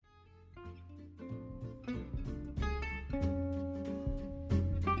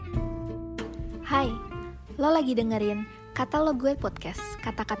Hai, lo lagi dengerin Kata Lo Gue Podcast,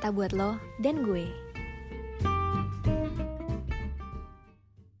 kata-kata buat lo dan gue.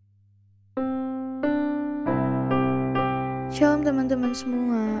 Shalom teman-teman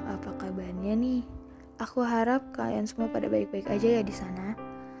semua, apa kabarnya nih? Aku harap kalian semua pada baik-baik aja ya di sana.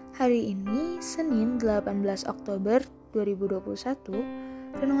 Hari ini, Senin 18 Oktober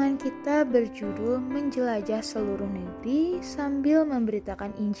 2021, renungan kita berjudul Menjelajah Seluruh Negeri Sambil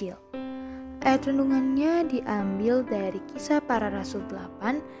Memberitakan Injil. Ayat renungannya diambil dari Kisah Para Rasul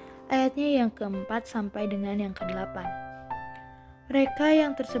 8, ayatnya yang keempat sampai dengan yang ke-8. Mereka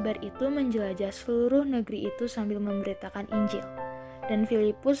yang tersebar itu menjelajah seluruh negeri itu sambil memberitakan Injil. Dan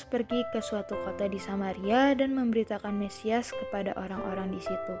Filipus pergi ke suatu kota di Samaria dan memberitakan Mesias kepada orang-orang di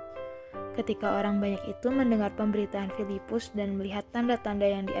situ. Ketika orang banyak itu mendengar pemberitaan Filipus dan melihat tanda-tanda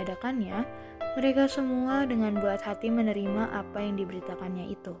yang diadakannya, mereka semua dengan bulat hati menerima apa yang diberitakannya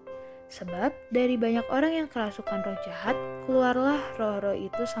itu. Sebab dari banyak orang yang kerasukan roh jahat, keluarlah roh-roh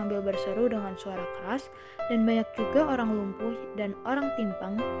itu sambil berseru dengan suara keras, dan banyak juga orang lumpuh dan orang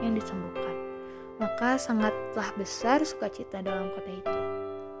timpang yang disembuhkan. Maka sangatlah besar sukacita dalam kota itu.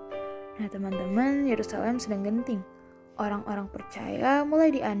 Nah teman-teman, Yerusalem sedang genting. Orang-orang percaya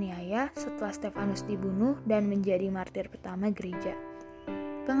mulai dianiaya setelah Stefanus dibunuh dan menjadi martir pertama gereja.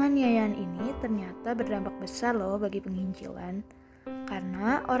 Penganiayaan ini ternyata berdampak besar loh bagi penginjilan.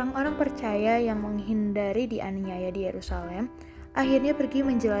 Karena orang-orang percaya yang menghindari dianiaya di Yerusalem akhirnya pergi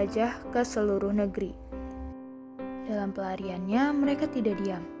menjelajah ke seluruh negeri. Dalam pelariannya mereka tidak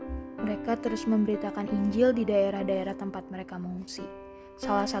diam. Mereka terus memberitakan Injil di daerah-daerah tempat mereka mengungsi.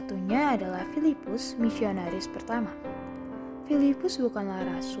 Salah satunya adalah Filipus, misionaris pertama. Filipus bukanlah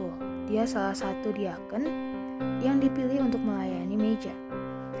rasul, dia salah satu diaken yang dipilih untuk melayani meja.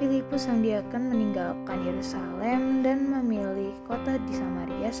 Filipus sang diaken meninggalkan Yerusalem dan memilih kota di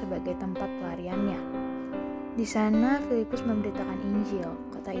Samaria sebagai tempat pelariannya. Di sana Filipus memberitakan Injil.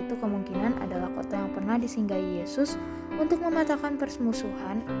 Kota itu kemungkinan adalah kota yang pernah disinggahi Yesus untuk mematahkan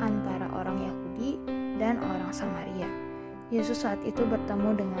permusuhan antara orang Yahudi dan orang Samaria. Yesus saat itu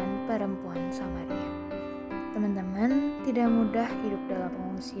bertemu dengan perempuan Samaria. Teman-teman, tidak mudah hidup dalam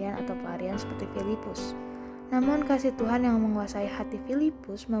pengungsian atau pelarian seperti Filipus. Namun kasih Tuhan yang menguasai hati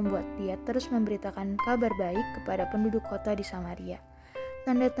Filipus membuat dia terus memberitakan kabar baik kepada penduduk kota di Samaria.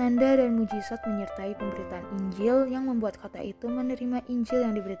 Tanda-tanda dan mujizat menyertai pemberitaan Injil yang membuat kota itu menerima Injil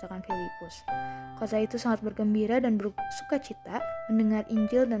yang diberitakan Filipus. Kota itu sangat bergembira dan bersukacita mendengar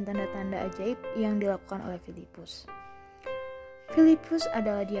Injil dan tanda-tanda ajaib yang dilakukan oleh Filipus. Filipus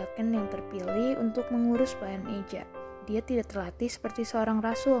adalah diaken yang terpilih untuk mengurus pelayan meja. Dia tidak terlatih seperti seorang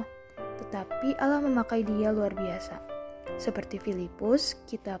rasul, tetapi Allah memakai dia luar biasa. Seperti Filipus,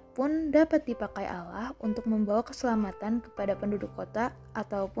 kita pun dapat dipakai Allah untuk membawa keselamatan kepada penduduk kota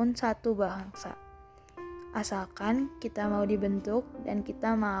ataupun satu bangsa. Asalkan kita mau dibentuk dan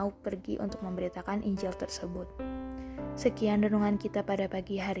kita mau pergi untuk memberitakan Injil tersebut. Sekian renungan kita pada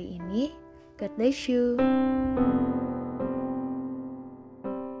pagi hari ini. God bless you.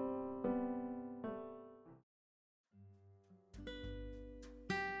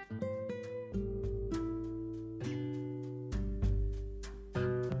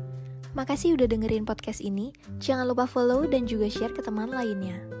 Makasih udah dengerin podcast ini. Jangan lupa follow dan juga share ke teman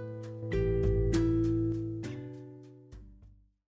lainnya.